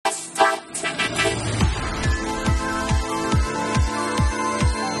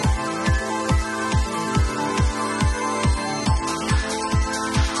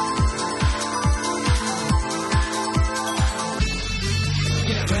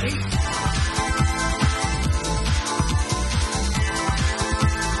everybody.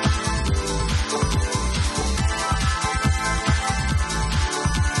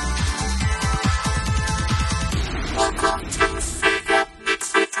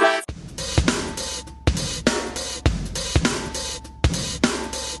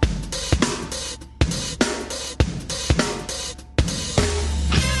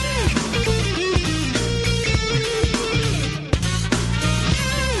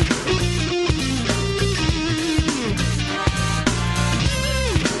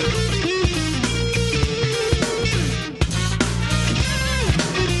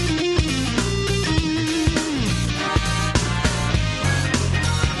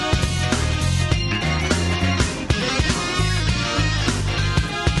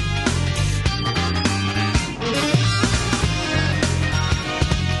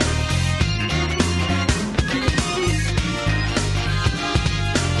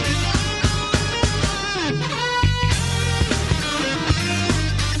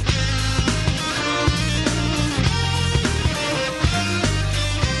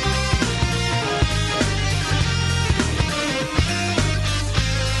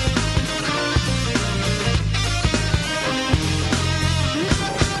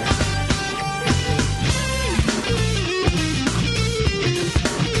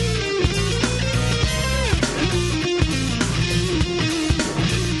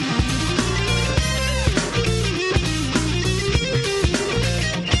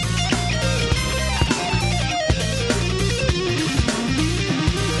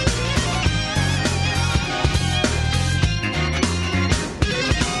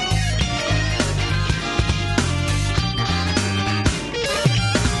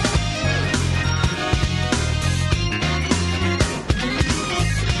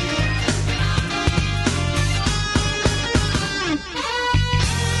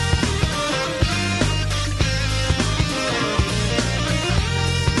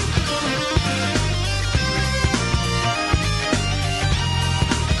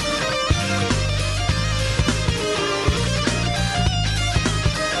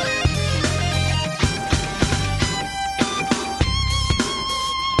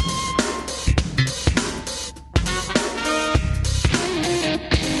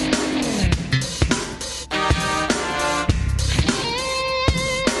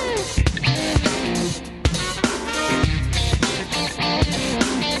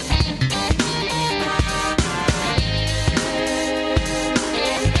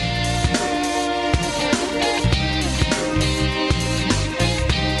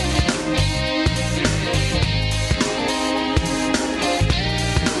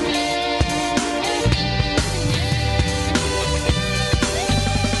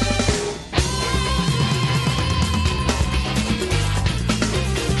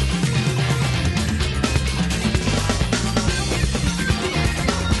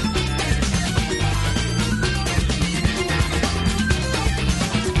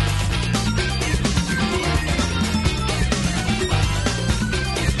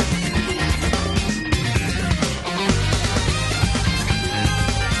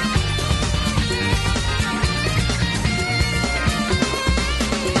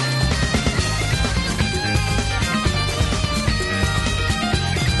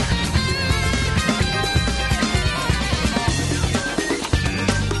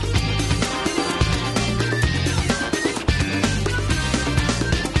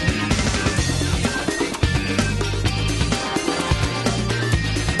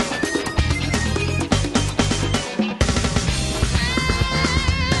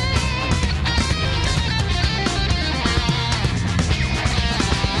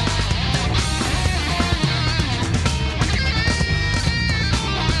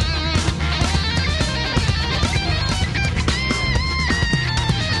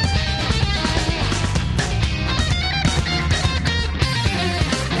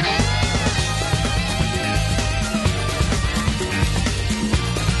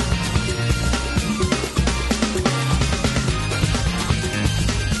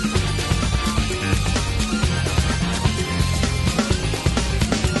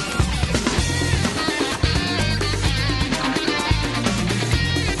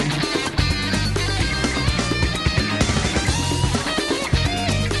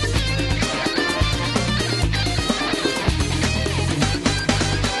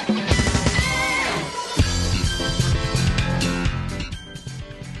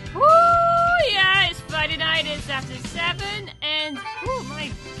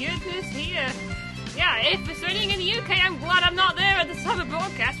 If returning in the UK, I'm glad I'm not there at the summer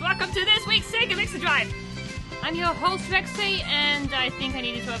broadcast. Welcome to this week's Sega Mixer Drive. I'm your host, Rexy, and I think I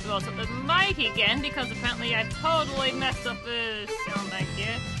needed to have brought up the mic again because apparently I've totally messed up the sound bank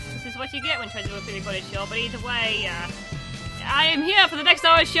here. This is what you get when trying to do a pre-recorded show, but either way, I am here for the next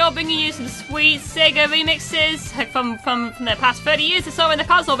hour show, bringing you some sweet Sega remixes from the past 30 years or so in the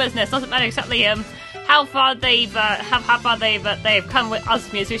console business. Doesn't matter exactly how far they've come with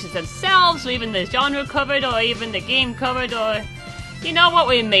us musicians themselves, or even the genre covered, or even the game covered, or you know what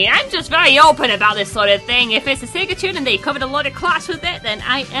we mean. I'm just very open about this sort of thing. If it's a Sega tune and they covered a lot of class with it, then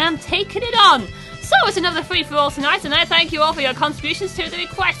I am taking it on. So it's another free-for-all tonight, and I thank you all for your contributions to the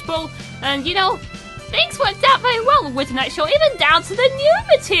request pool. And you know, things worked out very well with tonight's show, even down to the new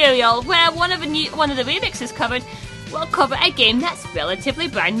material, where one of the remixes covered will cover a game that's relatively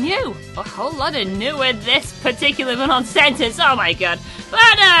brand new. A whole lot of new in this particular run-on sentence, oh my god.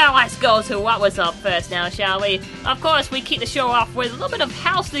 But let's go to what was up first now, shall we? Of course, we keep the show off with a little bit of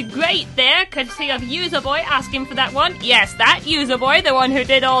House the Great there, courtesy of User Boy asking for that one. Yes, that User Boy, the one who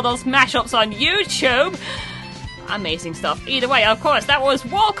did all those mashups on YouTube. Amazing stuff. Either way, of course, that was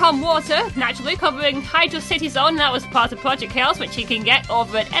Walk on Water, naturally covering Hydro City Zone. That was part of Project Chaos, which you can get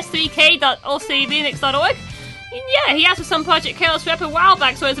over at s3k.ocrenix.org. And yeah, he asked for some Project Chaos rep a while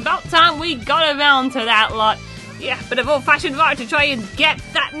back, so it's about time we got around to that lot. Yeah, bit of old-fashioned rock to try and get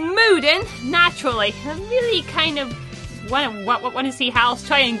that mood in, naturally. I really kind of want to see House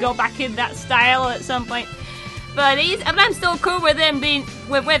try and go back in that style at some point. But I'm still cool with him being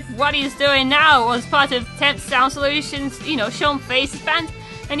with what he's doing now as part of Temp Sound Solutions, you know, Sean Face's band,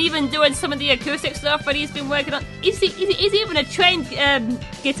 and even doing some of the acoustic stuff that he's been working on. He's even a trained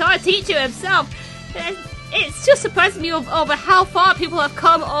guitar teacher himself. It's just surprising me over how far people have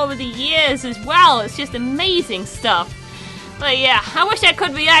come over the years as well. It's just amazing stuff. But yeah, I wish I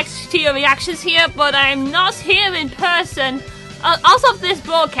could react to your reactions here, but I'm not here in person. As of this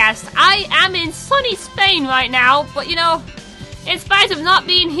broadcast, I am in sunny Spain right now, but you know, in spite of not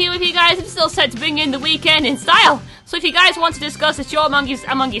being here with you guys, I'm still set to bring in the weekend in style. So if you guys want to discuss the show among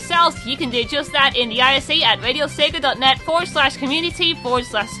yourselves, you can do just that in the IRC at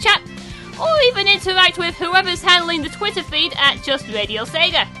radiosega.net/community/chat, or even interact with whoever's handling the Twitter feed at Just Radio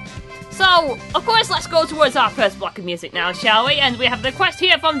Sega. So, of course, let's go towards our first block of music now, shall we? And we have the request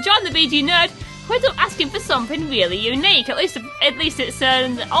here from John the BG Nerd, who is asking for something really unique. At least it's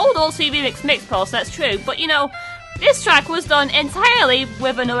an old CD mix pulse, that's true. But you know, this track was done entirely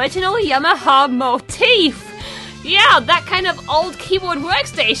with an original Yamaha motif. Yeah, that kind of old keyboard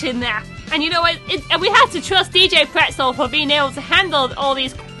workstation there. And you know, and we had to trust DJ Pretzel for being able to handle all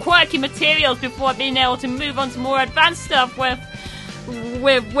these quirky materials before being able to move on to more advanced stuff with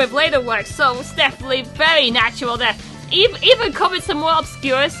later work. So it's definitely very natural there. Even covered some more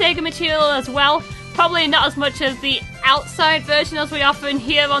obscure Sega material as well. Probably not as much as the outside version as we often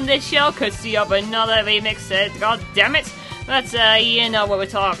hear on this show, courtesy of another remix, god damn it. But you know what we're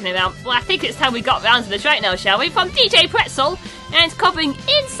talking about. Well, I think it's time we got round to the track now, shall we? From DJ Pretzel, and it's covering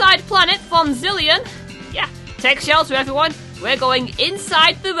Inside Planet from Zillion. Yeah, take shelter everyone, we're going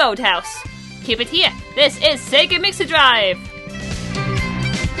inside the Roadhouse. Keep it here, this is Sega Mixer Drive.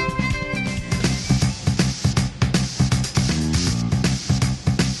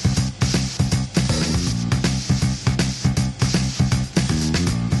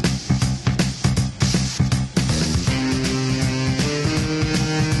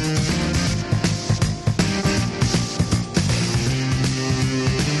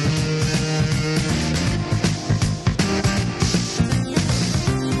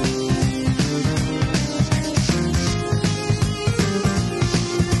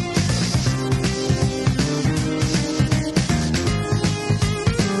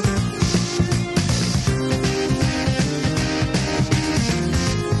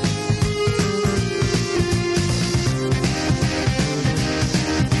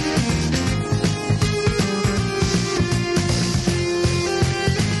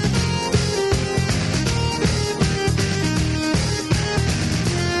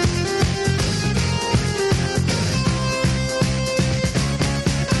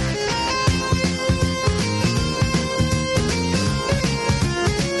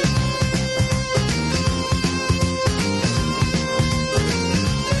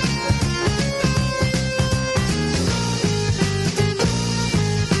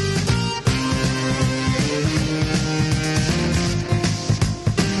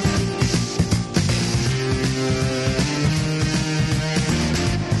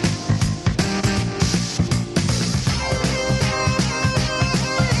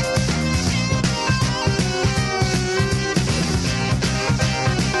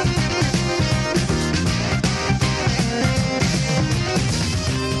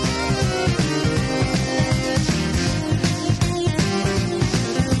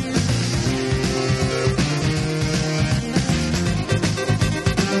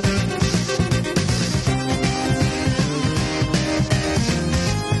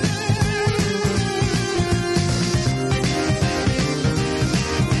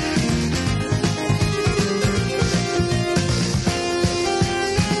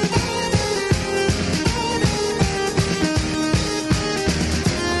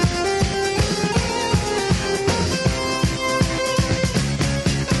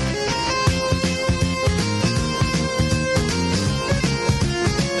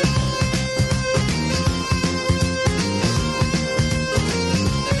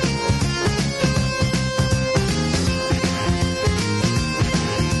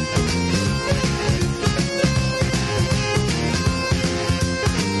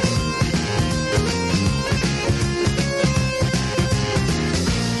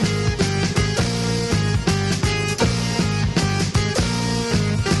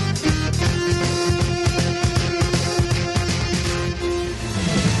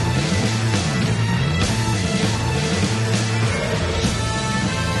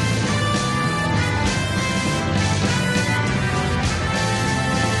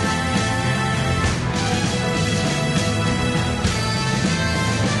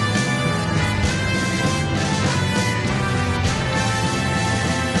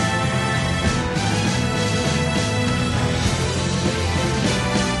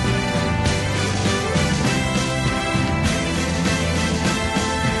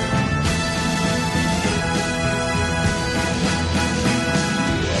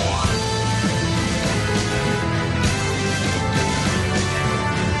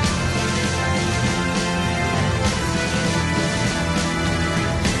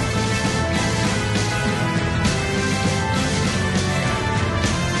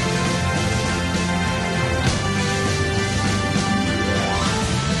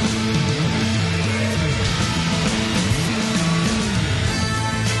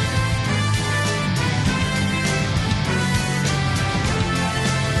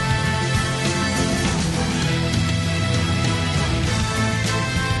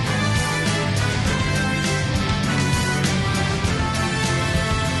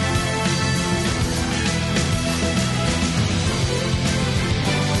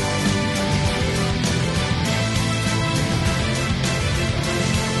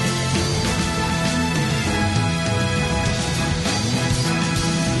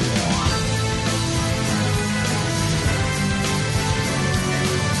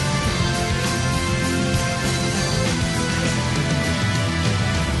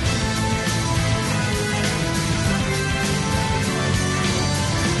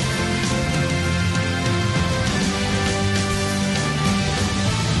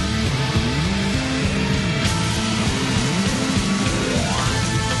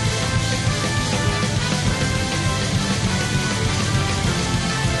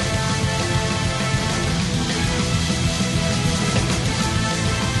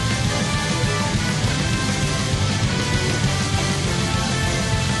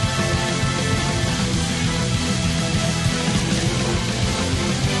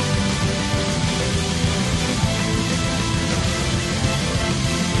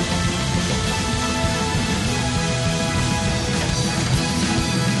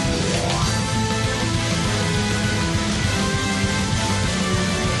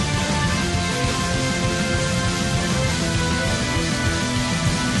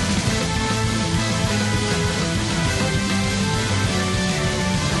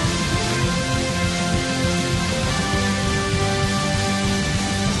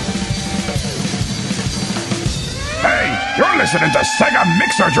 listening to Sega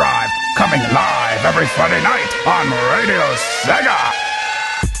Mixer Drive, coming live every Friday night on Radio Sega.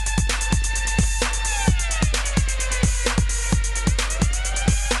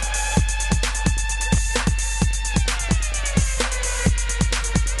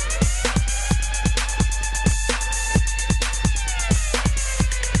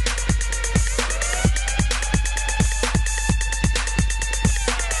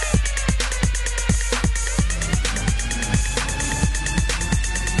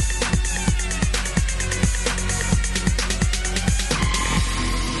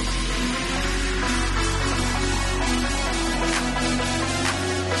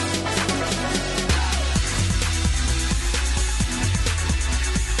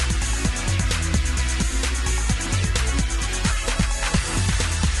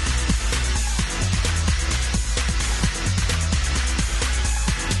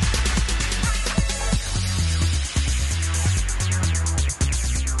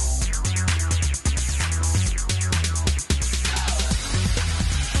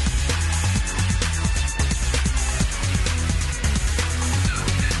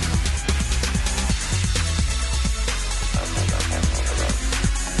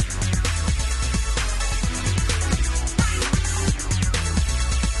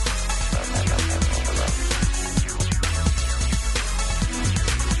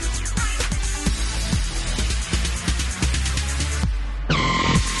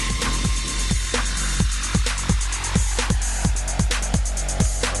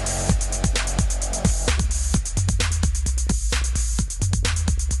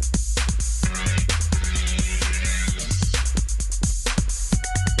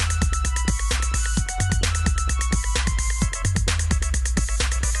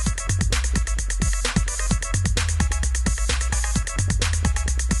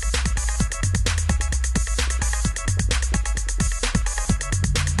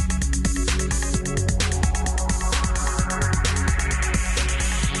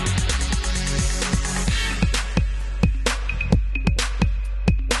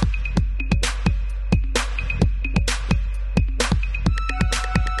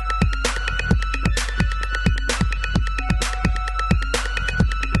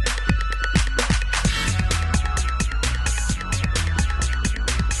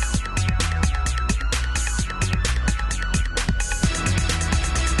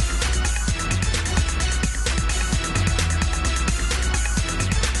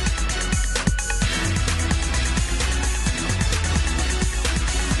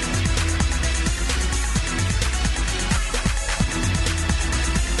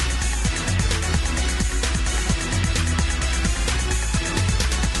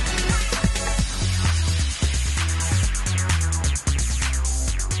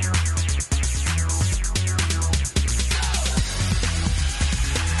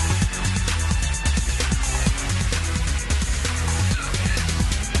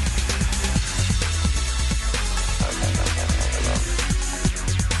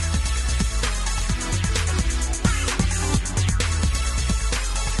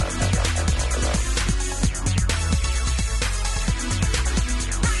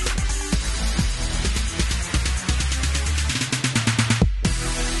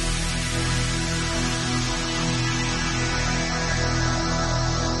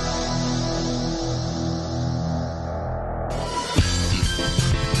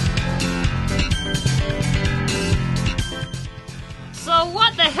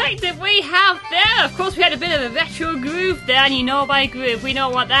 Did we have there? Of course, we had a bit of a retro groove there, and you know by groove, we know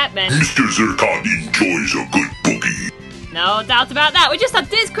what that meant. Mr. Zircon enjoys a good boogie. No doubt about that. We just had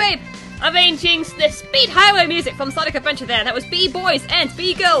Discrape arranging the Speed Highway music from Sonic Adventure there. That was B-Boys and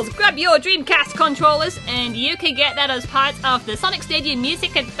B-Girls. Grab your Dreamcast controllers, and you can get that as part of the Sonic Stadium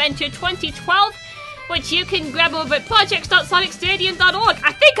Music Adventure 2012, which you can grab over at projects.sonicstadium.org.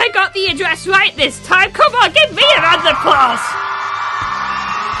 I think I got the address right this time. Come on, give me a round of applause.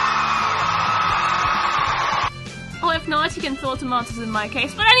 Or if not, you can throw tomatoes in my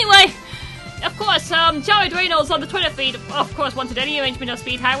case. But anyway, of course, Jared Reynolds on the Twitter feed, of course, wanted any arrangement of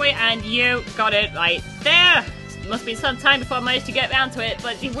Speed Highway, and you got it right there. Must be some time before I managed to get around to it,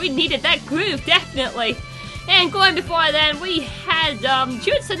 but we needed that groove, definitely. And going before then, we had Jun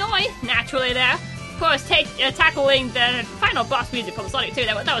Senoi, naturally there. Of course, tackling the final boss music from Sonic 2.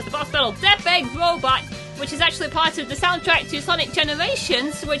 That was the boss battle, Death Egg Robot, which is actually part of the soundtrack to Sonic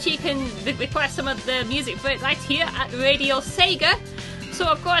Generations, which you can request some of the music for it right here at Radio Sega. So,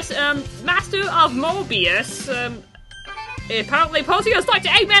 of course, Master of Mobius, apparently posing as Dr.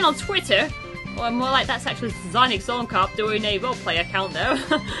 Eggman on Twitter, Or more like that's actually Sonic Zone Cop doing a roleplay account though.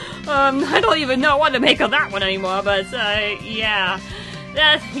 I don't even know what to make of that one anymore, but yeah.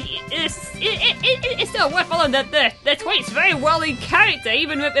 It's still worth following the tweet's very well in character,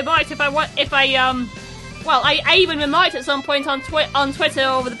 even remarked I even remarked at some point on Twitter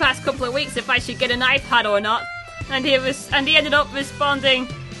over the past couple of weeks if I should get an iPad or not, and he ended up responding,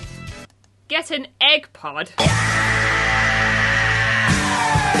 "Get an egg pod."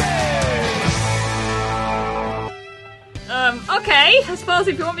 Okay, I suppose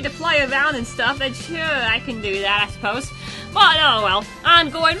if you want me to play around and stuff, then sure, I can do that, I suppose. But oh well,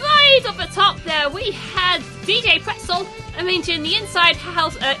 and going right up the top there, we had DJ Pretzel arranging the Inside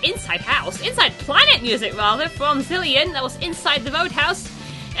Planet music rather, from Zillion, that was Inside the Roadhouse.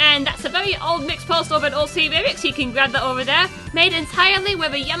 And that's a very old mix post over at OC Lyrics, you can grab that over there. Made entirely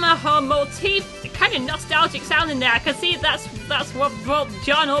with a Yamaha motif, kind of nostalgic sound in there. I can see that's what brought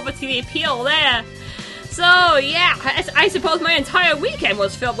John over to the appeal there. So yeah, I suppose my entire weekend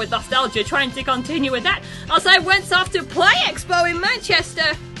was filled with nostalgia trying to continue with that, as I went off to Play Expo in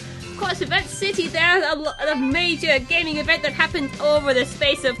Manchester. Of course, Event City there, a major gaming event that happened over the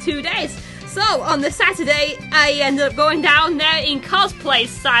space of 2 days. So, on the Saturday, I ended up going down there in cosplay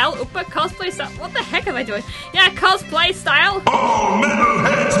style. Cosplay style? What the heck am I doing? Yeah, cosplay style. All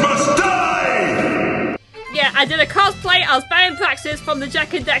metalheads must die! Yeah, I did a cosplay as Baron Praxis from the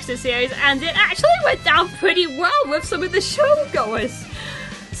Jak and Daxter series, and it actually went down pretty well with some of the showgoers.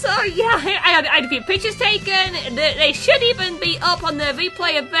 So yeah, I had a few pictures taken. They should even be up on the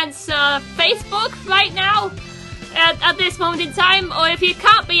Replay Events Facebook right now at this moment in time. Or if you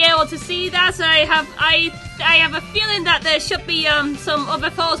can't be able to see that, I have a feeling that there should be some other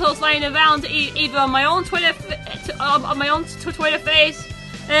photos lying around either on my own Twitter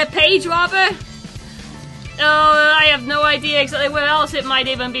page rather. I have no idea exactly where else it might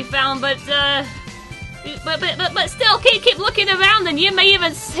even be found, but still, keep looking around, and you may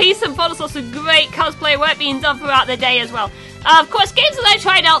even see some photos of some great cosplay work being done throughout the day as well. Of course, games that I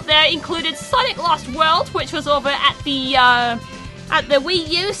tried out there included Sonic Lost World, which was over at the Wii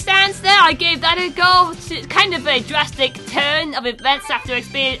U stands there. I gave that a go. It's kind of a drastic turn of events after the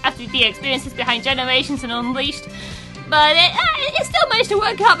experiences behind Generations and Unleashed. But it still managed to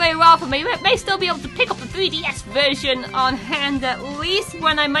work out very well for me. I may still be able to pick up the 3DS version on hand at least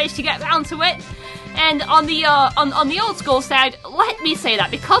when I manage to get round to it. And on the old school side, let me say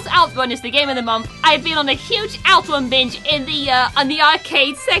that because Outrun is the game of the month, I've been on a huge Outrun binge in on the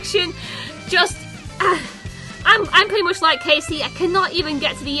arcade section. Just I'm pretty much like Casey. I cannot even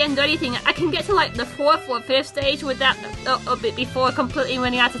get to the end or anything. I can get to like the 4th or 5th stage with that a bit before completely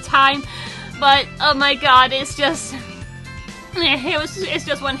running out of time. But oh my god, it's just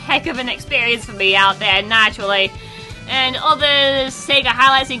one heck of an experience for me out there naturally. And other Sega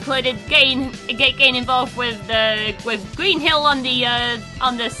highlights included getting involved with Green Hill on the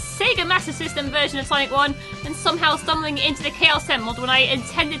Sega Master System version of Sonic 1, and somehow stumbling into the Chaos Emerald when I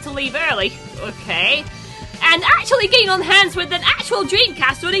intended to leave early. Okay. And actually getting on hands with an actual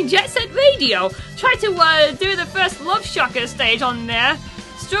Dreamcast running Jet Set Radio. Tried to do the first Love Shocker stage on there.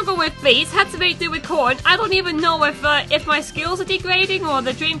 Struggle with beats, had to make do with corn. I don't even know if my skills are degrading or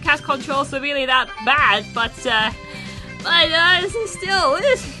the Dreamcast controls are really that bad, but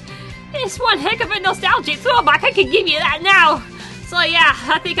it's one heck of a nostalgic throwback, I can give you that now. So yeah,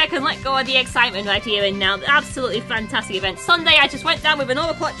 I think I can let go of the excitement right here and now. Absolutely fantastic event. Sunday I just went down with an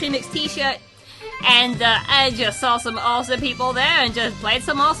Overclock Dreamix t-shirt, and I just saw some awesome people there and just played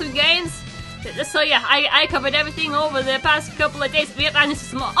some awesome games. So yeah, I covered everything over the past couple of days, and there's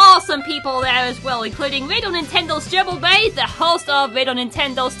some awesome people there as well, including Radio Nintendo's Gerbil Bay, the host of Radio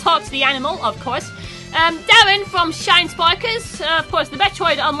Nintendo's Talk to the Animal, of course. Darren from Shine Sparkers, of course, the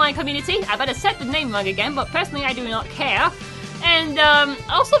Metroid Online community. I better said the name wrong again, but personally I do not care. And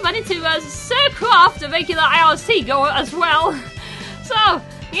also ran into Sir Croft, a regular IRC goer as well. So,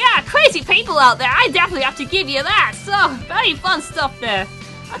 yeah, crazy people out there. I definitely have to give you that. So, very fun stuff there.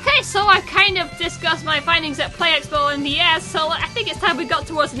 Okay, so I've kind of discussed my findings at Play Expo and the NES, so I think it's time we got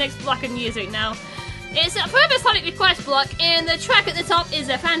towards the next block of music now. It's a Forever Sonic request block, and the track at the top is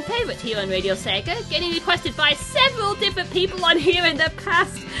a fan favourite here on Radio Sega, getting requested by several different people on here in the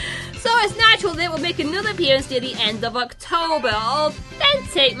past. So it's natural that it will make another appearance near the end of October.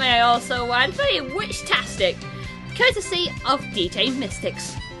 Authentic, may I also add, very witch-tastic, courtesy of DJ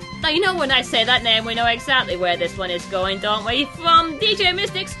Mystics. Now, you know when I say that name, we know exactly where this one is going, don't we? From DJ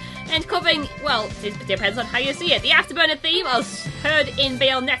Mystics, and covering, well, it depends on how you see it, the Afterburner theme, as heard in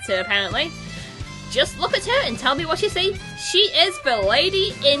Bayonetta, apparently. Just look at her and tell me what you see. She is the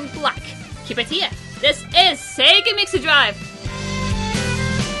Lady in Black. Keep it here. This is Sega Mixer Drive.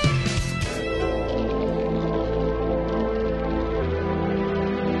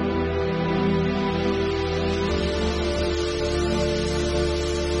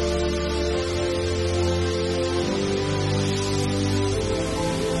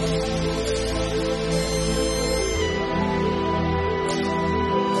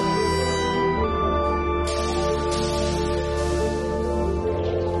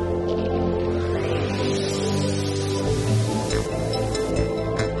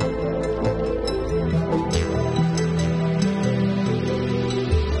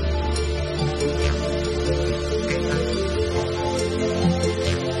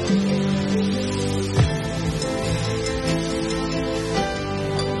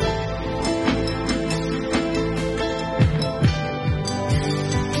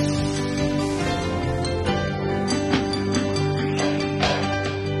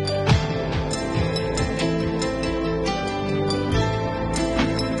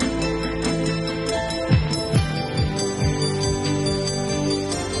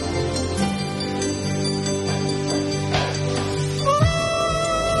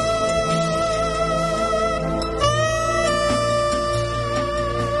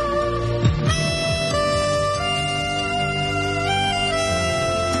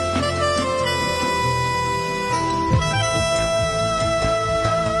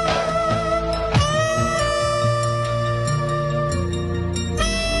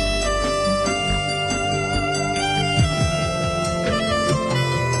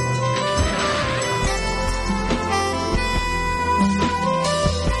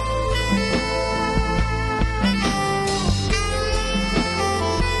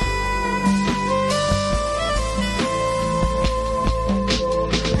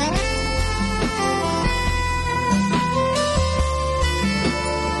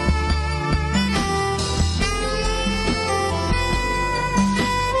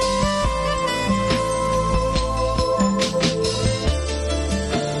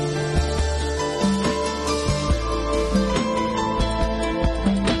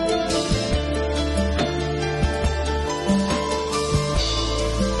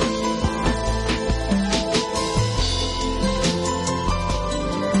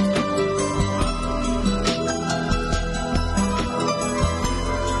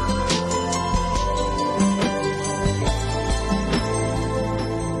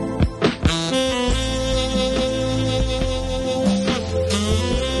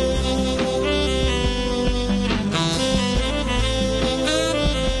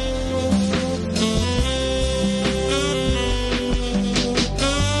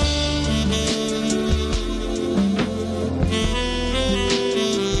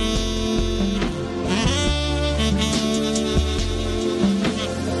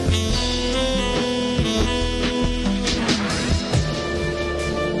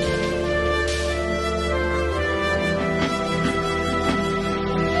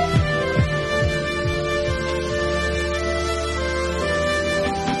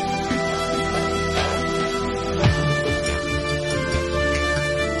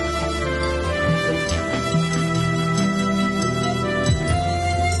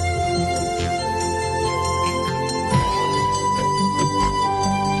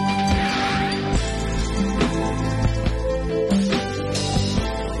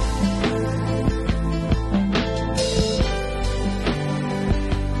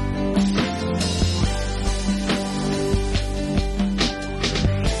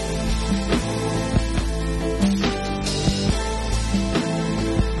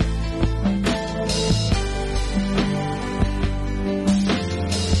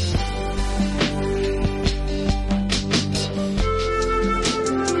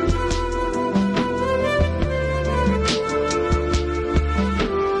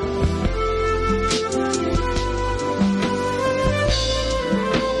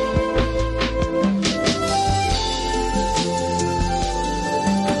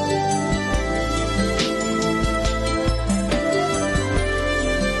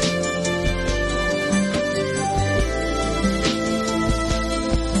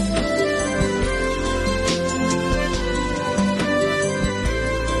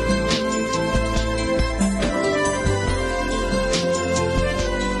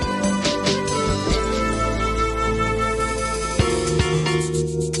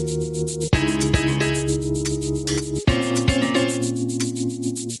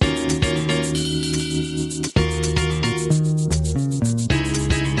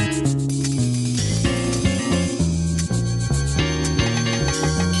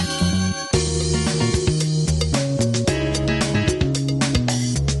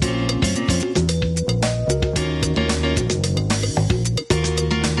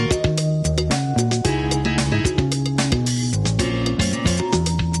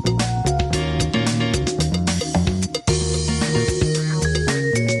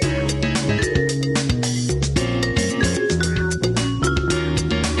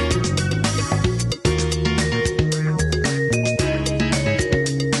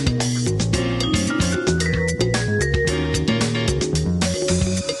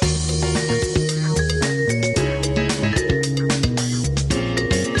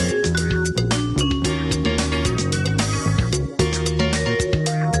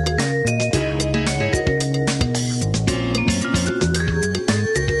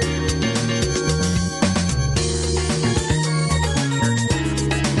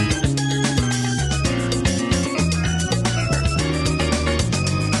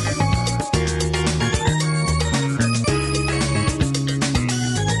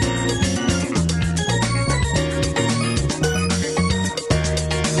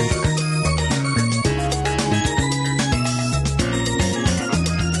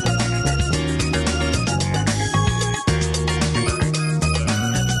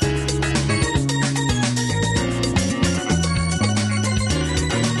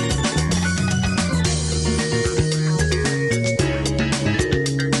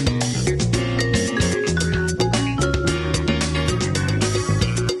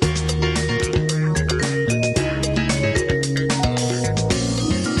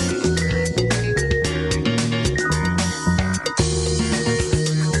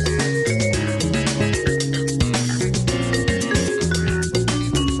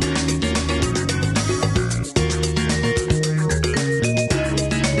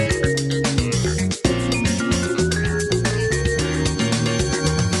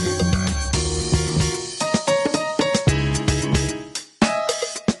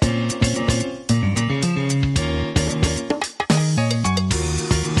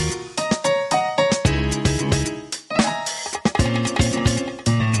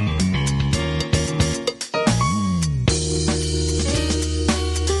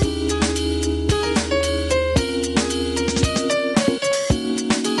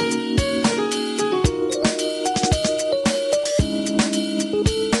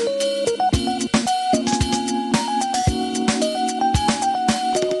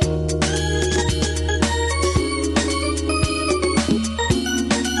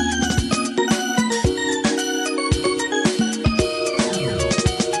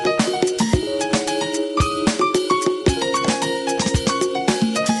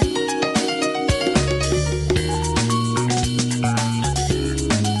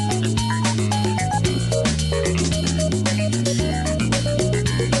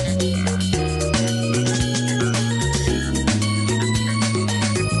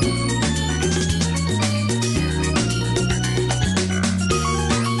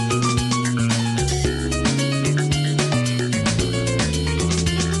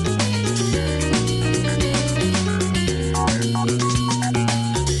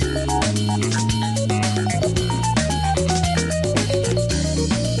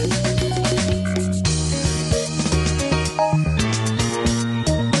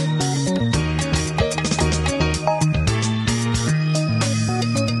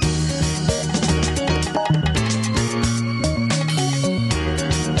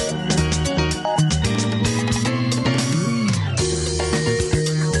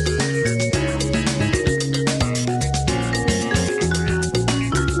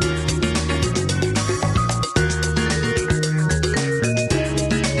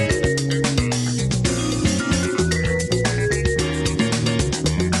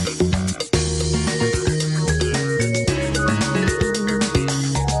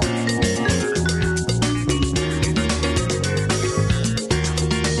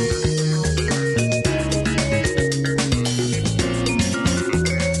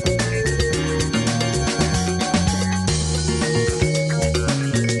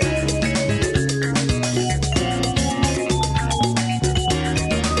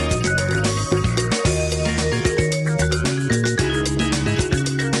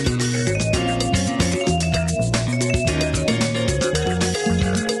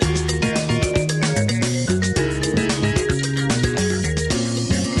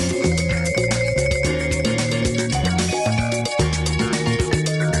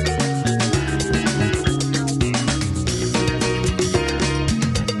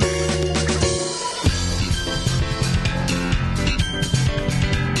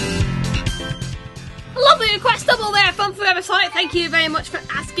 lovely request double there from Forever Sonic. Thank you very much for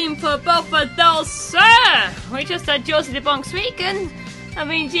asking for both of those, sir. We just had Josie the Bronx Week and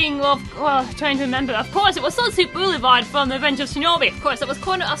arranging trying to remember. Of course, it was Sunset Boulevard from The Revenge of Shinobi. Of course, it was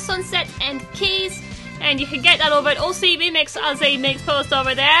Corner of Sunset and Keys. And you can get that over at OC Remix as a mix post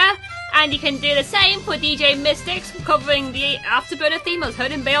over there. And you can do the same for DJ Mystics covering the Afterburner theme of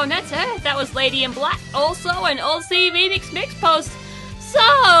Hood and Bayonetta. That was Lady in Black, also an OC Remix mix post.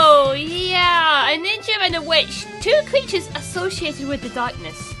 So, yeah, a ninja and a witch, two creatures associated with the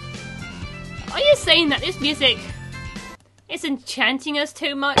darkness. Are you saying that this music is enchanting us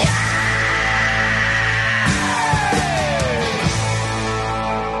too much?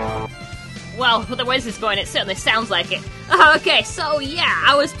 Well, with the way this is going, it certainly sounds like it. Okay, so yeah,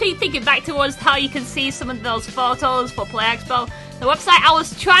 I was thinking back towards how you can see some of those photos for Play Expo. The website I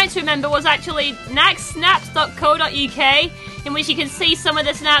was trying to remember was actually naxsnaps.co.uk, in which you can see some of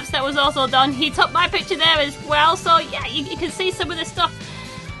the snaps that was also done. He took my picture there as well, so yeah, you can see some of the stuff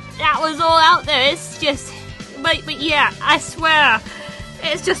that was all out there. It's just, but yeah, I swear,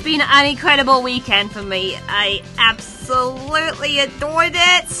 it's just been an incredible weekend for me. I absolutely adored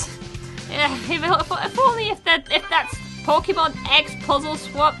it. If only if that Pokemon X puzzle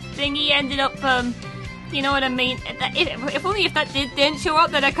swap thingy ended up, you know what I mean? If only if that didn't show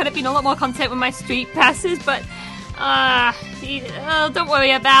up, then I could have been a lot more content with my street passes. But don't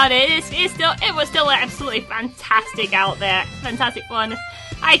worry about it. It was still absolutely fantastic out there. Fantastic fun.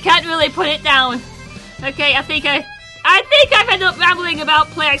 I can't really put it down. Okay, I think I've ended up rambling about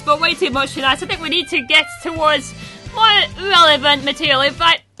Play Expo way too much tonight. So I think we need to get towards more relevant material. In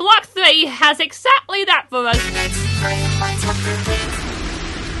fact, Block 3 has exactly that for us.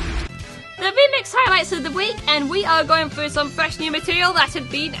 The remix highlights of the week, and we are going through some fresh new material that had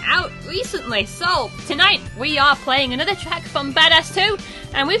been out recently. So, tonight we are playing another track from Badass 2,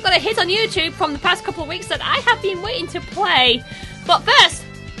 and we've got a hit on YouTube from the past couple of weeks that I have been waiting to play. But first,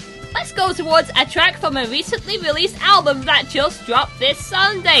 let's go towards a track from a recently released album that just dropped this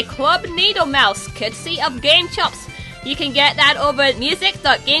Sunday, Club Needle Mouse, courtesy of Game Chops. You can get that over at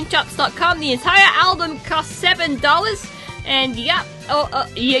music.gamechops.com. The entire album costs $7, and yeah,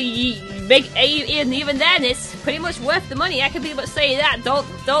 even then, it's pretty much worth the money. I can pretty much say that.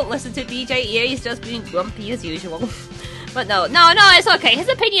 Don't listen to DJ Ear. He's just being grumpy as usual. But no, it's okay. His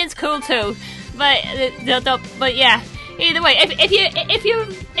opinion's cool too. But yeah. Either way, if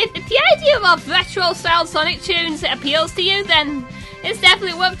the idea of retro style Sonic tunes appeals to you, then it's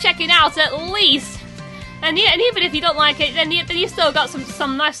definitely worth checking out at least. And even if you don't like it, then you still got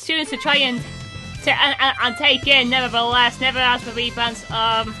some nice tunes to try and take in. Nevertheless, never ask for refunds.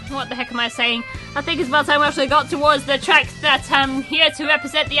 What the heck am I saying? I think it's about time we actually got towards the track that I'm here to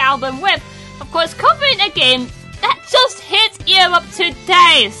represent the album with. Of course, covering a game that just hit Europe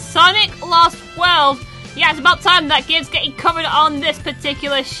today, Sonic Lost World. Yeah, it's about time that game's getting covered on this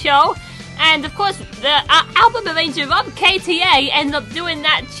particular show. And of course, the album arranger Rob KTA ended up doing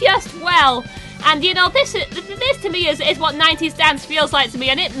that just well. And you know, this to me is what 90s dance feels like to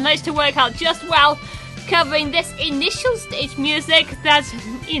me, and it managed to work out just well, covering this initial stage music that,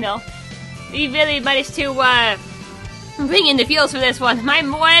 you know, we really managed to bring in the feels for this one. My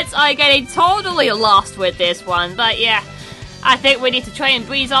words are getting totally lost with this one, but yeah, I think we need to try and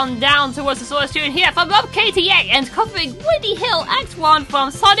breeze on down towards the source tune here from Rob KTA and covering Windy Hill Act 1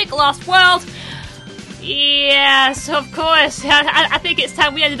 from Sonic Lost World. Yes, of course. I think it's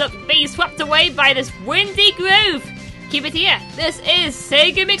time we ended up being swept away by this windy groove. Keep it here. This is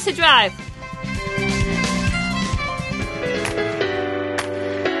Sega Mixer Drive.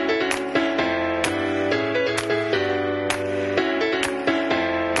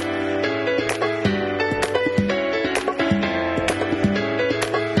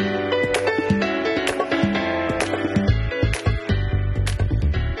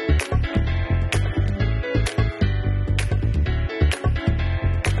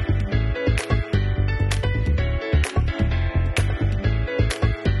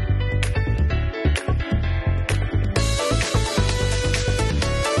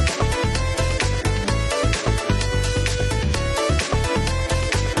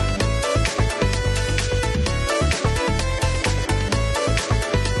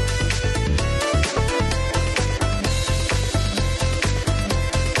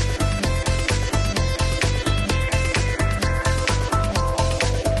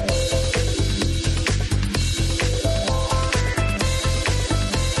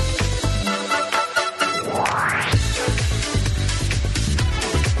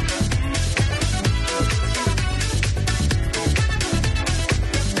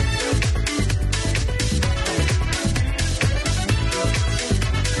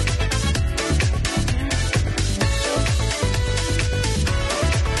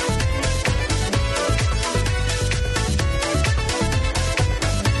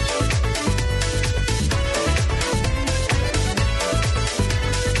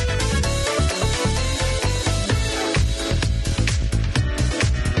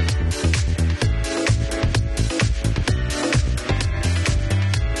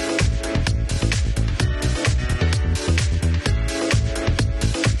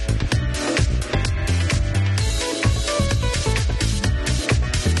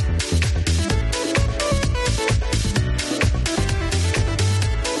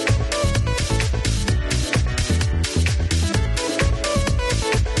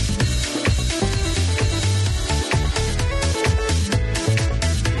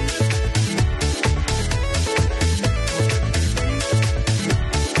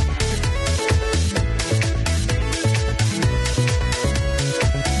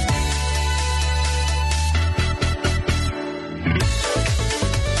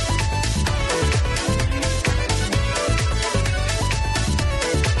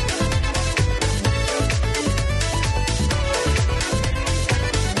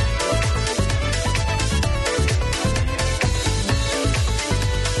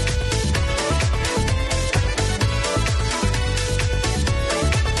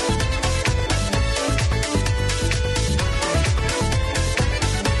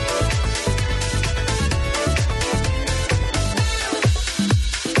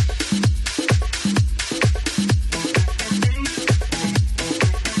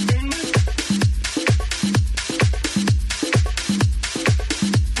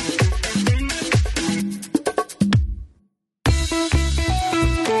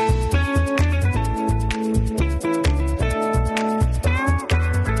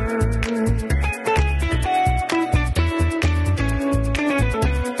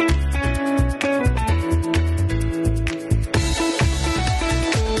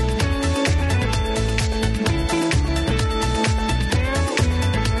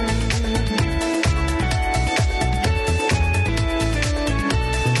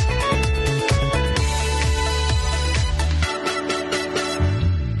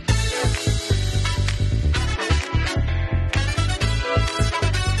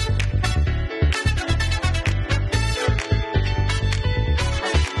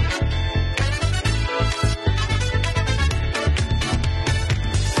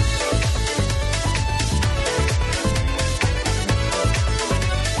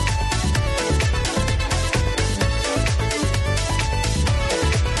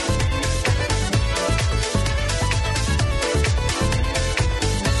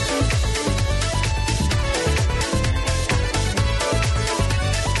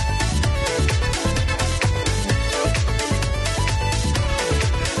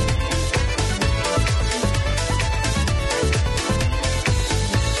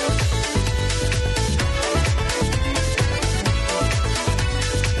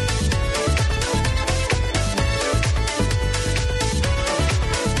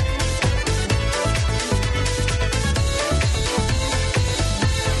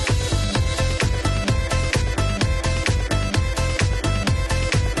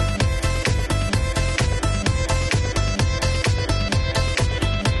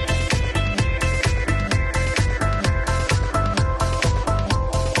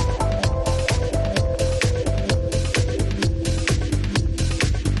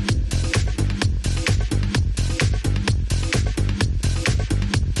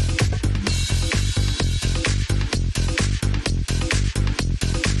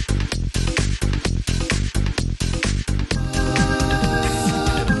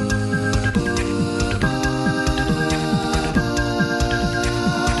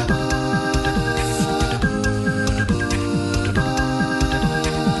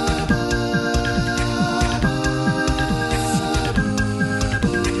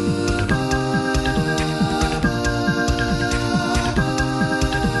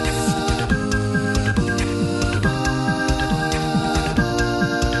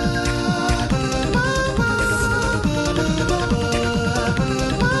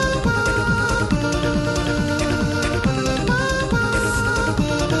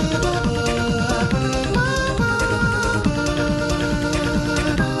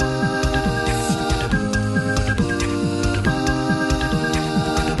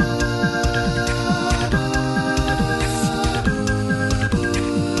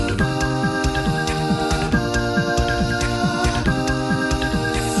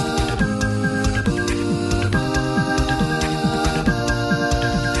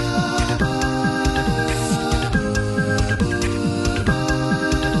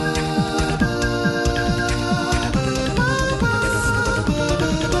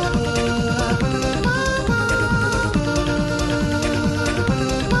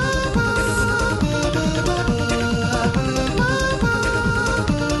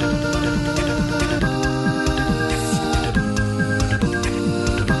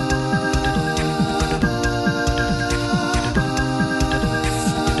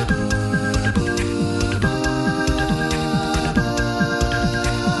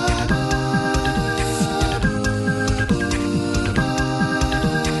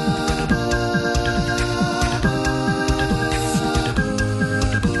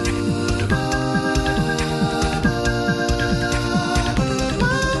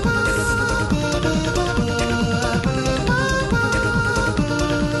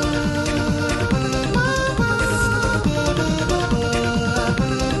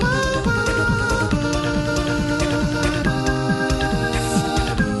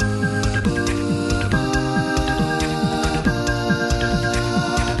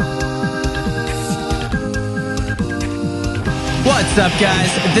 What's up,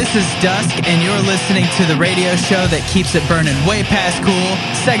 guys? This is Dusk, and you're listening to the radio show that keeps it burning way past cool,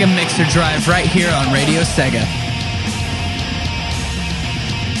 Sega Mixer Drive, right here on Radio Sega.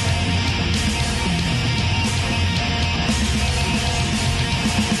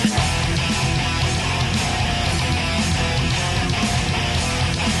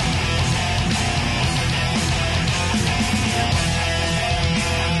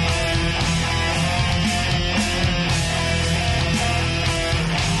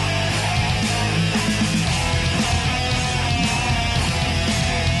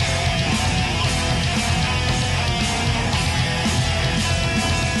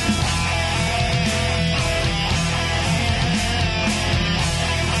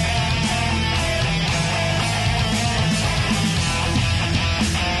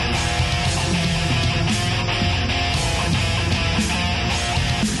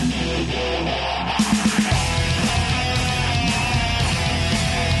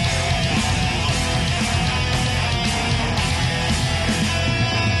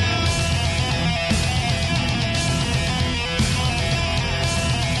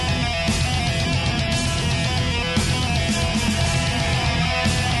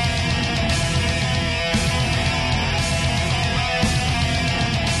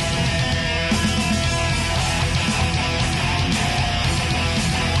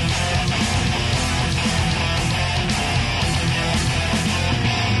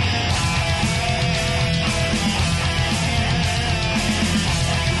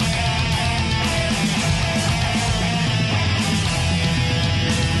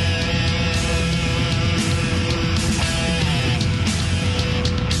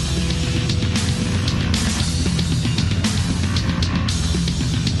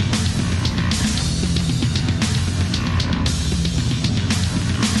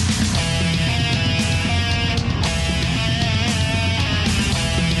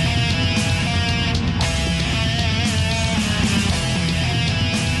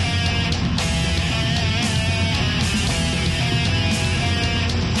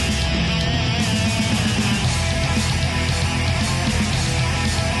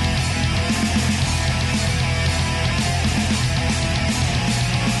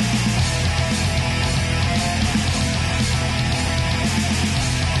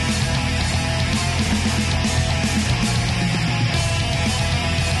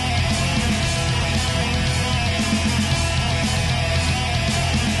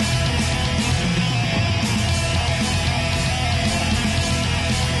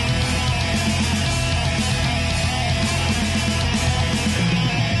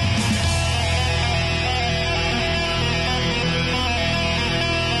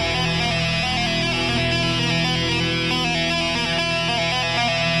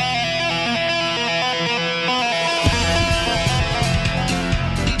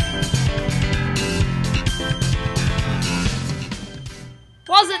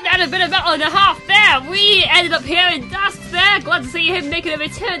 A bit of battle and a half there. We ended up here in Dusk there. Glad to see him making a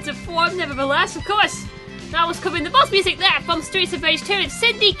return to form, nevertheless. Of course, that was covering the boss music there from Streets of Rage 2. It's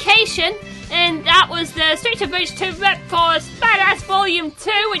Syndication, and that was the Streets of Rage 2 rep for Badass Volume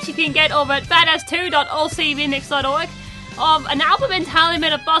 2, which you can get over at badass2.ocremix.org. Of an album entirely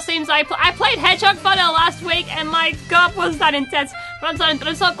made of boss themes. I played Hedgehog Fodder last week, and my god, was that intense. But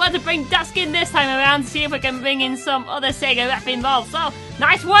I'm so glad to bring Dusk in this time around to see if we can bring in some other Sega rep involved. So,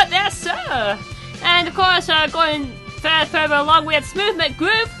 nice work there, sir! And of course, going further along, we had Smooth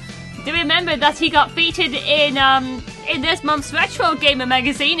McGroove. Do remember that he got featured in this month's Retro Gamer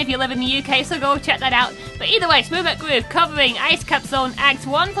magazine if you live in the UK, so go check that out. But either way, Smooth McGroove covering Ice Cap Zone Act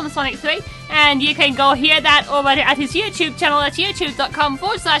 1 from Sonic 3, and you can go hear that over at his YouTube channel at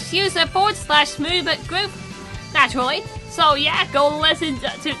youtube.com/user/Smooth McGroove, naturally. So yeah, go listen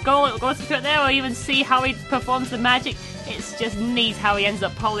to it there, or even see how he performs the magic. It's just neat how he ends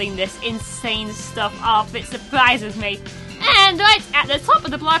up pulling this insane stuff off. It surprises me. And right at the top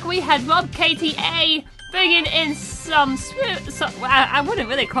of the block, we had Rob KTA bringing in some I wouldn't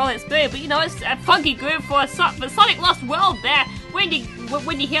really call it spirit, but you know, it's a funky groove for Sonic Lost World there. Windy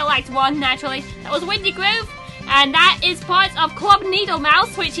Hill Act 1, naturally. That was Windy Groove. And that is part of Club Needle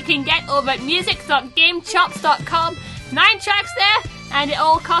Mouse, which you can get over at music.gamechops.com. 9 tracks there, and it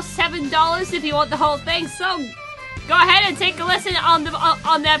all costs $7 if you want the whole thing. So go ahead and take a listen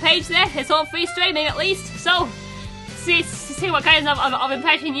on their page there. It's all free streaming at least. So see what kind of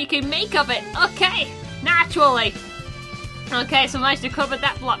impression you can make of it. Okay, naturally. Okay, so managed to cover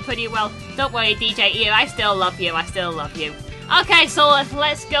that block pretty well. Don't worry, DJ Ear, I still love you. Okay, so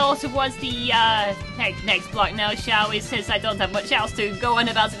let's go towards the next block now, shall we? Since I don't have much else to go on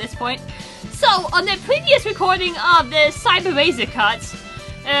about at this point. So, on the previous recording of the Cyber Razor Cuts,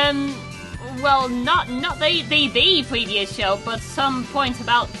 well, not the previous show, but some point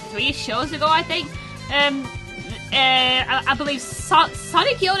about 3 shows ago, I think, I believe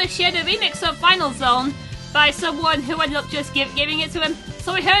Sonic Yoda shared a remix of Final Zone by someone who ended up just giving it to him,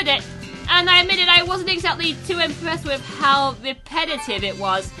 so we heard it. And I admitted I wasn't exactly too impressed with how repetitive it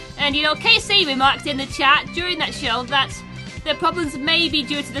was. And you know, KC remarked in the chat during that show that the problems may be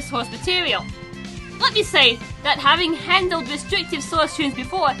due to the source material. Let me say that having handled restrictive source tunes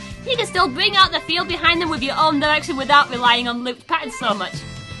before, you can still bring out the feel behind them with your own direction without relying on looped patterns so much.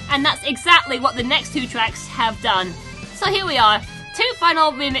 And that's exactly what the next 2 tracks have done. So here we are, 2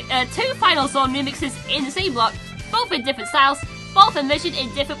 Final Zone remixes in the same block, both in different styles, both envisioned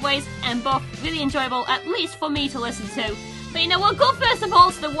in different ways, and both really enjoyable, at least for me to listen to. But you know, we'll go first of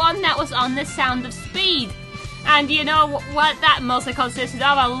all to the one that was on The Sound of Speed. And you know what that mostly consisted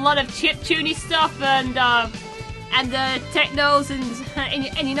of? A lot of chip-tuney stuff and technos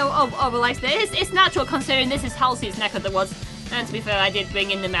and you know, overlays there. It's natural considering this is Halsey's neck of the woods. And to be fair, I did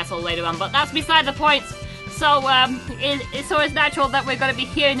bring in the metal later on, but that's beside the point. So, it's always natural that we're going to be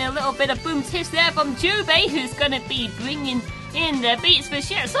hearing a little bit of boom tips there from Jubei, who's going to be bringing in the beats for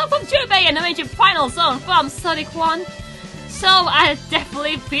sure. So from Jubei and arranging Final Zone from Sonic 1. So I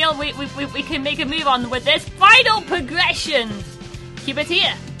definitely feel we can make a move on with this final progression. Keep it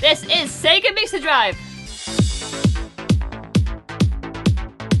here. This is Sega Mixer Drive.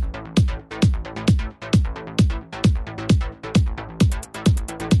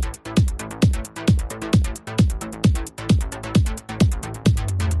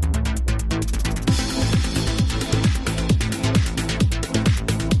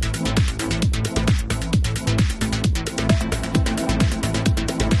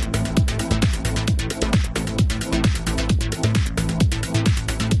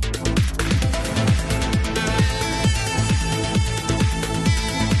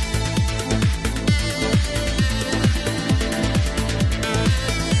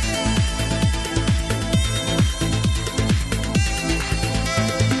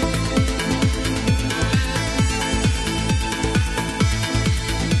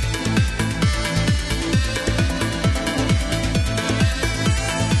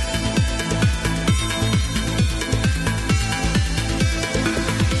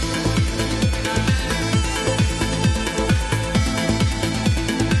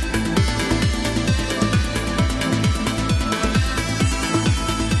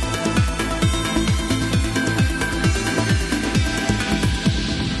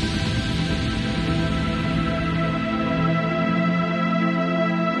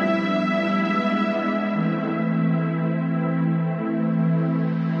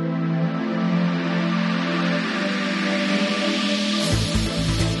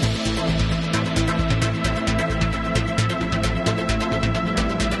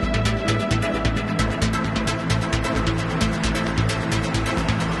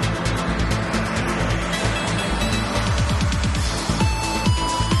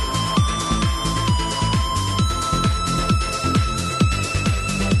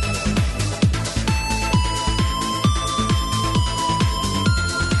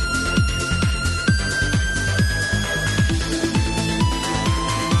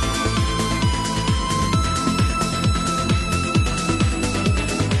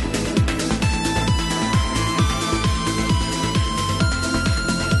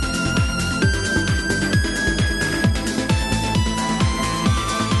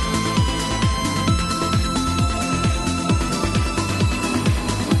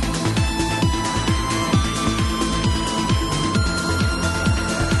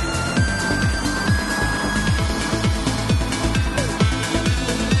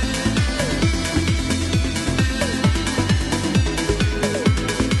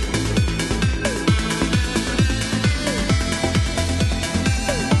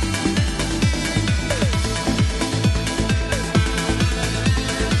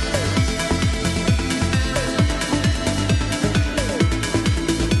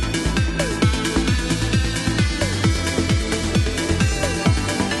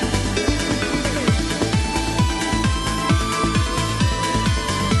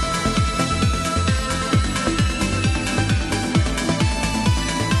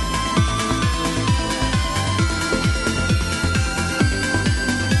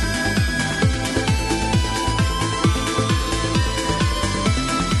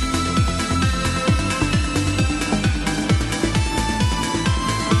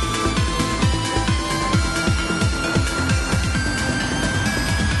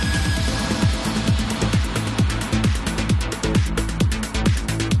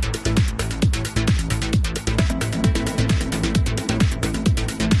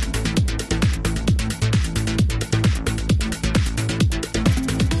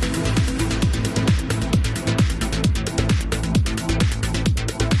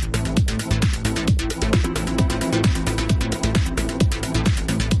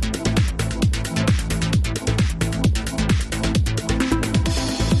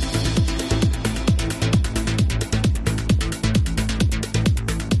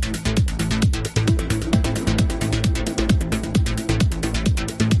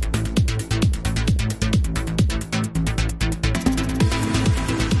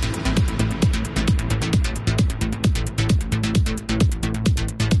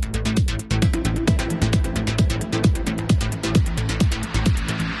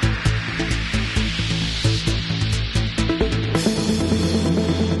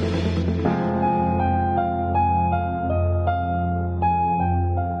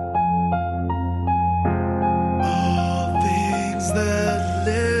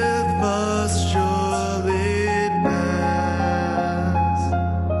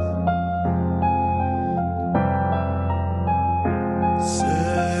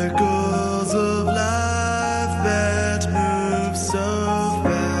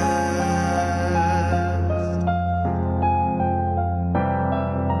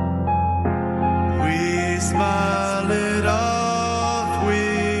 smile it off,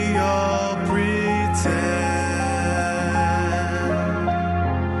 we all pretend.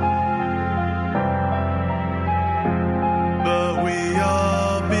 But we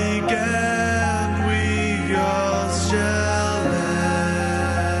all began, we all shall end.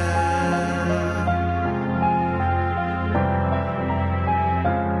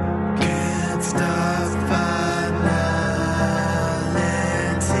 Can't stop finality.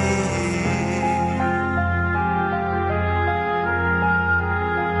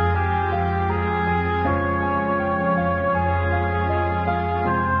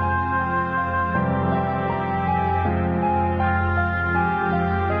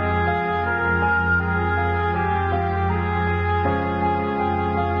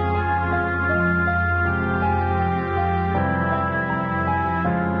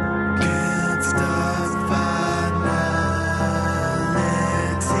 Can't stop finality.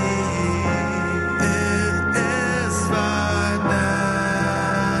 It is finality.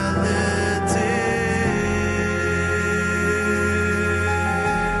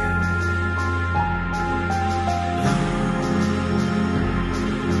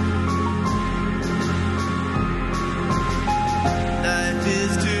 Life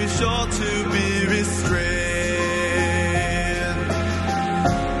is too short to be restrained.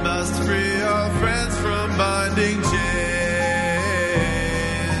 Must free our friends from binding chains.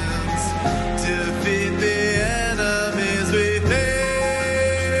 Defeat the enemies we face,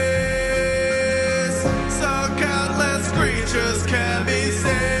 so countless creatures can be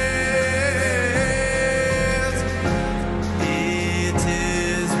saved. It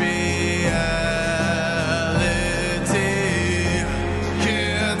is reality.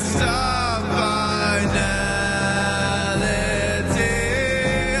 Can't stop finality.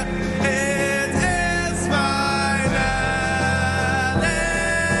 It is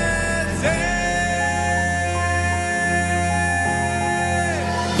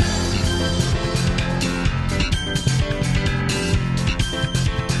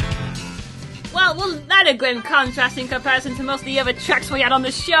Well, wasn't that a grim contrast in comparison to most of the other tracks we had on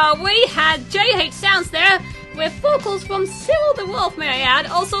the show? We had JH Sounds there with vocals from Cyril the Wolf, may I add.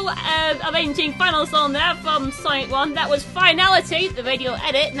 Also arranging final song there from Sonic 1. That was Finality, the radio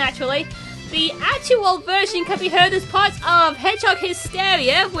edit, naturally. The actual version can be heard as part of Hedgehog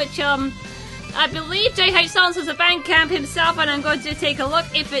Hysteria, which I believe JH Sounds has a Bandcamp himself, and I'm going to take a look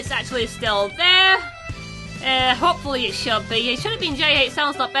if it's actually still there. Hopefully it should be. It should have been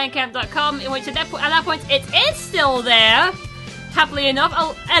jhsounds.bandcamp.com, in which at that point it is still there, happily enough.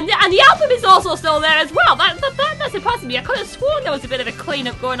 Oh, and the album is also still there as well. That surprised me. I could have sworn there was a bit of a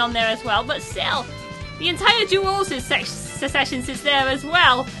clean-up going on there as well, but still, the entire Duosis sessions is there as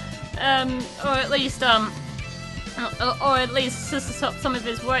well, or at least some of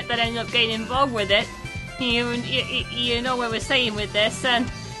his work that ended up getting involved with it. You know where we're saying with this, and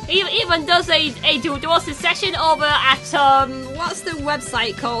he even does a Duosis session over at what's the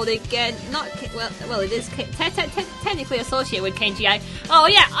website called again? It is technically associated with KGI. Oh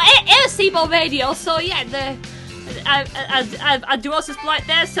yeah, Airseable Radio. So yeah, a Duosis blight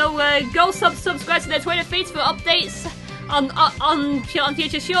there. So go subscribe to their Twitter feeds for updates on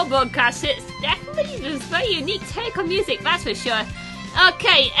future show broadcasts. It's definitely a very unique take on music, that's for sure.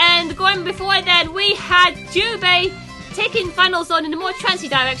 Okay, and going before then, we had Jubei taking Final Zone in a more trancey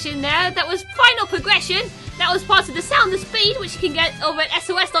direction there. That was Final Progression. That was part of the Sound of Speed, which you can get over at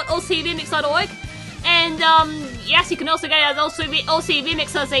sos.ocremix.org. And yes, you can also get it at OC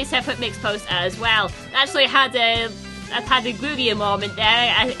Remix as a separate mix post as well. Actually, I've had a groovier moment there.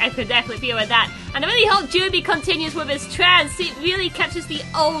 I could definitely feel with that. And I really hope Juby continues with his trance. It really captures the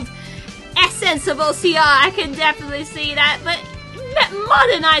old essence of OCR. I can definitely see that, but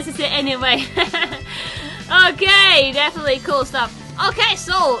modernizes it anyway. Okay, definitely cool stuff. Okay,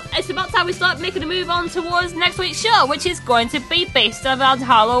 so it's about time we start making a move on towards next week's show, which is going to be based around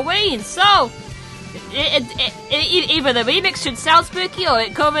Halloween. So either the remix should sound spooky, or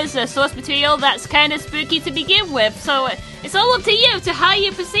it covers the source material that's kind of spooky to begin with. So it's all up to you to how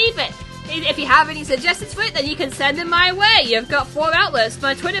you perceive it. If you have any suggestions for it, then you can send them my way. You've got 4 outlets: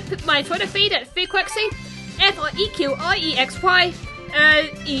 my Twitter feed at Frequexy, FREQREXY.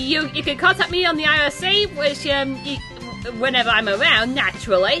 You can contact me on the IRC, which whenever I'm around,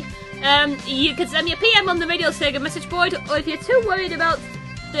 naturally. You can send me a PM on the Radio Sega message board, or if you're too worried about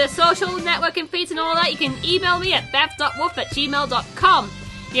the social networking feeds and all that, you can email me at bev.wolf@gmail.com.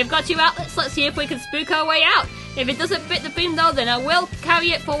 You've got your outlets, let's see if we can spook our way out. If it doesn't fit the theme though, then I will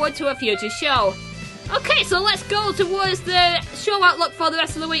carry it forward to a future show. Okay, so let's go towards the show outlook for the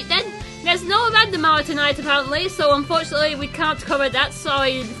rest of the week then. There's no random hour tonight apparently, so unfortunately we can't cover that.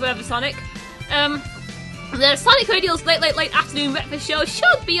 Sorry, Forever Sonic. The Sonic Radio's Late Afternoon Breakfast Show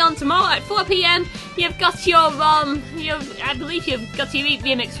should be on tomorrow at 4 p.m. You've got your, I believe you've got your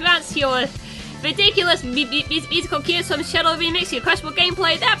remix rants, your ridiculous musical cues from Shadow Remix, your questionable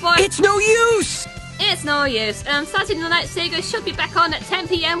gameplay, that boy. It's no use! It's no use. Saturday Night Sega should be back on at 10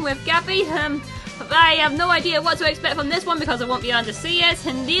 p.m. with Gabby. I have no idea what to expect from this one because I won't be on to see it,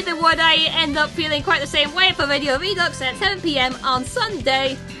 and neither would I end up feeling quite the same way for Radio Redux at 7 p.m. on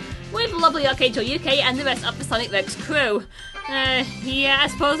Sunday with lovely Arcade Show UK and the rest of the Sonic Rex crew. Yeah, I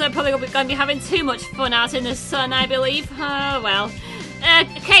suppose I'm probably going to be having too much fun out in the sun, I believe. Well.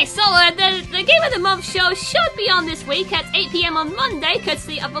 Okay, so the Game of the Month show should be on this week at 8 p.m. on Monday,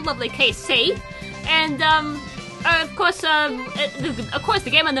 courtesy of the lovely KC. And, of course, the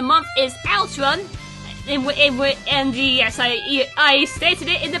Game of the Month is Outrun. And yes, I stated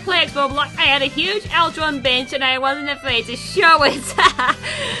it in the Play Expo blog. I had a huge Outrun binge and I wasn't afraid to show it.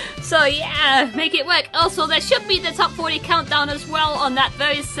 So yeah, make it work. Also, there should be the Top 40 countdown as well on that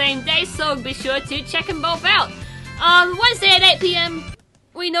very same day, so be sure to check them both out. On Wednesday at 8 p.m,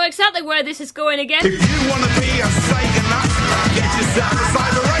 we know exactly where this is going again. If you want to be a Sega nut, get yourself a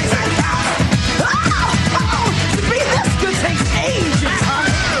Cyber Racing. To be this good takes ages,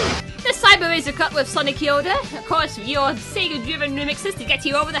 honey. The Cyber Razor Cut with Sonic Yoda. Of course, your Sega-driven remixes to get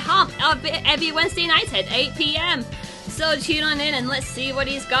you over the hump every Wednesday night at 8 p.m. So tune on in and let's see what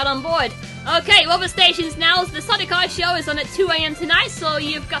he's got on board. Okay, other stations now. The Sonic R Show is on at 2 a.m. tonight, so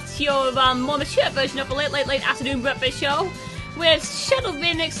you've got your more mature version of the late afternoon breakfast show with Shadow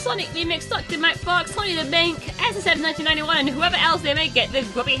Remix, Sonic Remix, Dr. Mike Fox, Honey the Mink, SSF 1991, and whoever else they may get their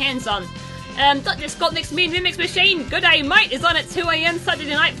grubby hands on. Dr. Skolnick's Mean Remix Machine, Good Day Mate, is on at 2 a.m. Saturday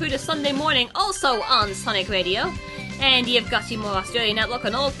night through to Sunday morning, also on Sonic Radio. And you've got your more Australian outlook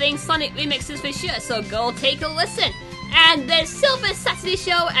on all things Sonic remixes for sure, so go take a listen. And there's Silver Saturday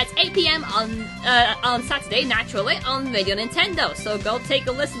Show at 8 p.m. on Saturday, naturally, on Radio Nintendo. So go take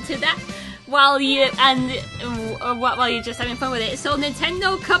a listen to that while you're just having fun with it. So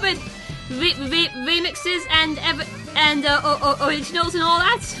Nintendo covered remixes and originals and all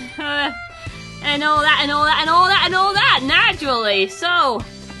that. And all that, naturally. So,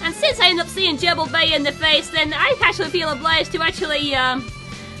 and since I end up seeing Gerbil Bay in the face, then I actually feel obliged to actually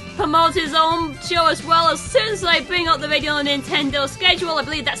promote his own show as well. As soon as I bring up the Radio Nintendo schedule, I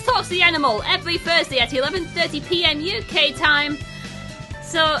believe that's Talks the Animal every Thursday at 11:30 p.m. UK time.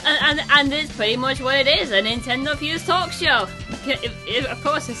 So, and it's pretty much what it is, a Nintendo Fuse talk show. Of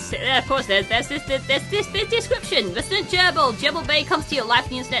course, there's this description. Resident Gerbil Bay comes to you live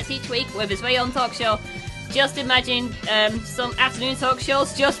from the internet each week with his very own talk show. Just imagine some afternoon talk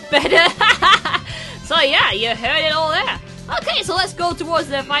shows, just better. So yeah, you heard it all there. Okay, so let's go towards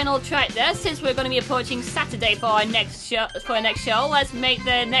the final track there. Since we're going to be approaching Saturday for our next show, let's make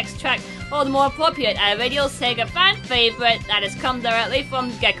the next track all the more appropriate. A Radio Sega fan favorite that has come directly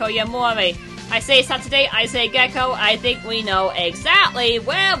from Gecko Yamori. I say Saturday, I say Gecko. I think we know exactly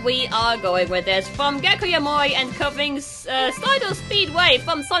where we are going with this. From Gecko Yamori and covering Stardust Speedway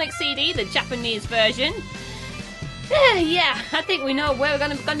from Sonic CD, the Japanese version. Yeah, I think we know where we're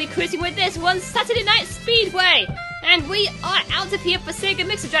going to be cruising with this one. Saturday Night Speedway. And we are out of here for Sega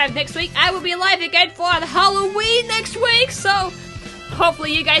Mixer Drive next week. I will be live again for Halloween next week, so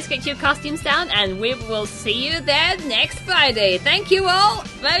hopefully you guys get your costumes down, and we will see you there next Friday. Thank you all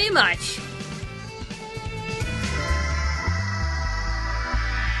very much.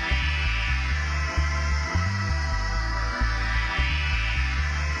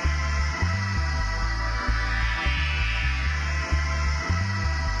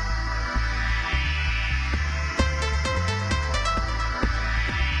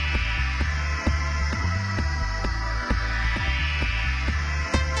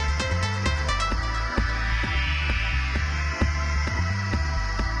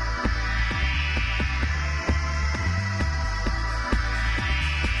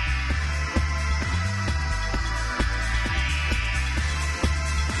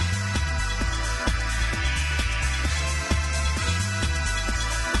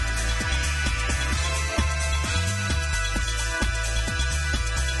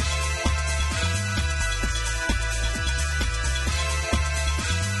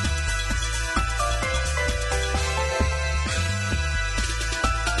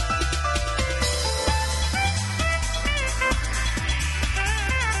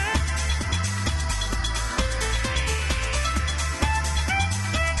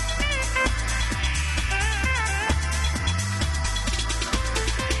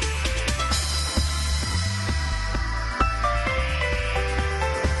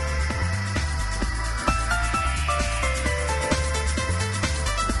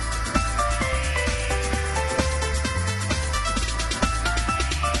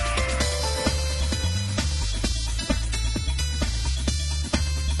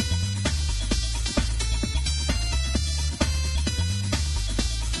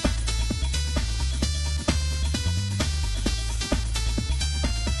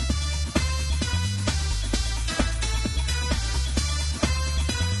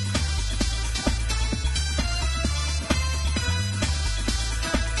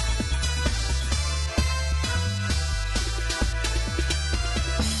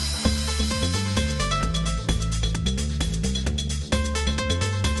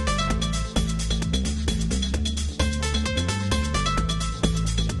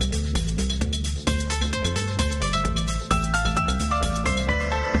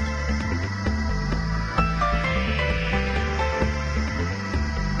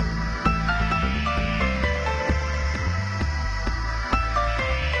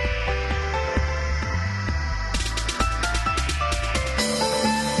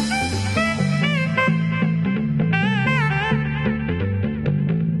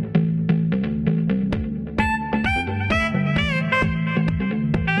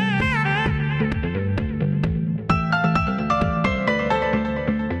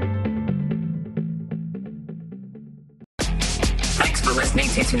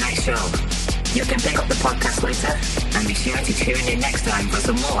 tonight's show. You can pick up the podcast later, and be sure to tune in next time for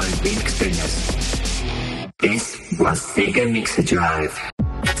some more remix goodness. This was Sega Mixer Drive.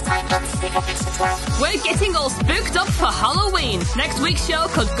 We're getting all spooked up for Halloween. Next week's show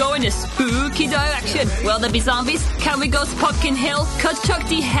could go in a spooky direction. Will there be zombies? Can we go to Pumpkin Hill? Could Chuck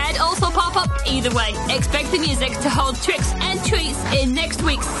D. Head also pop up? Either way, expect the music to hold tricks and treats in next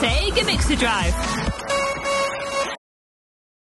week's Sega Mixer Drive.